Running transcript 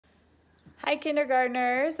Hi,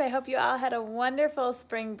 kindergartners. I hope you all had a wonderful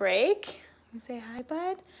spring break. You say hi,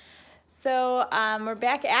 bud? So we're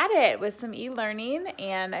back at it with some e-learning,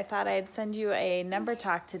 and I thought I'd send you a number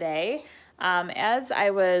talk today. As I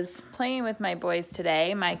was playing with my boys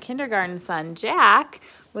today, my kindergarten son, Jack,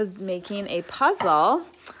 was making a puzzle,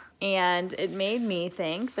 and it made me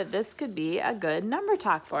think that this could be a good number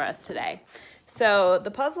talk for us today. So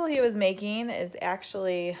the puzzle he was making is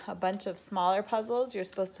actually a bunch of smaller puzzles. You're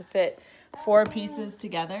supposed to fit 4 pieces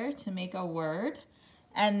together to make a word.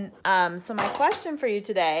 And so my question for you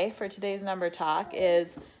today, for today's number talk,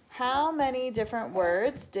 is how many different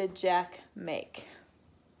words did Jack make?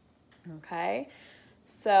 Okay,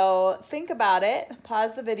 so think about it.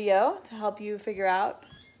 Pause the video to help you figure out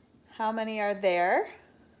how many are there.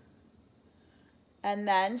 And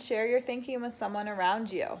then share your thinking with someone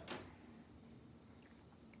around you.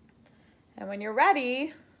 And when you're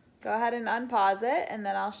ready, go ahead and unpause it, and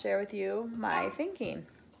then I'll share with you my thinking.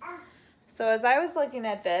 So as I was looking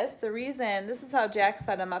at this, this is how Jack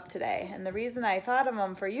set them up today. And the reason I thought of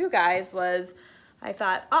them for you guys was I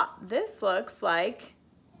thought, oh, this looks like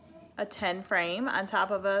a 10 frame on top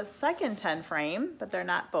of a second 10 frame, but they're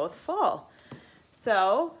not both full.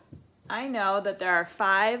 So I know that there are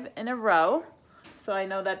 5 in a row. So I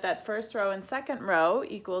know that that first row and second row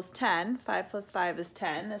equals 10. 5 plus 5 is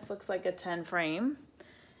 10. This looks like a 10 frame.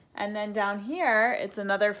 And then down here, it's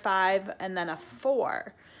another 5 and then a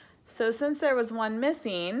 4. So since there was one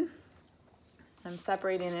missing, I'm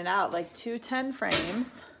separating it out like 2 10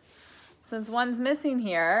 frames. Since one's missing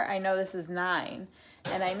here, I know this is 9.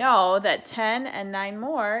 And I know that 10 and 9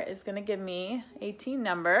 more is going to give me 18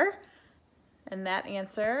 number. And that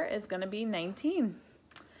answer is going to be 19.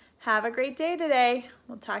 Have a great day today.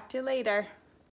 We'll talk to you later.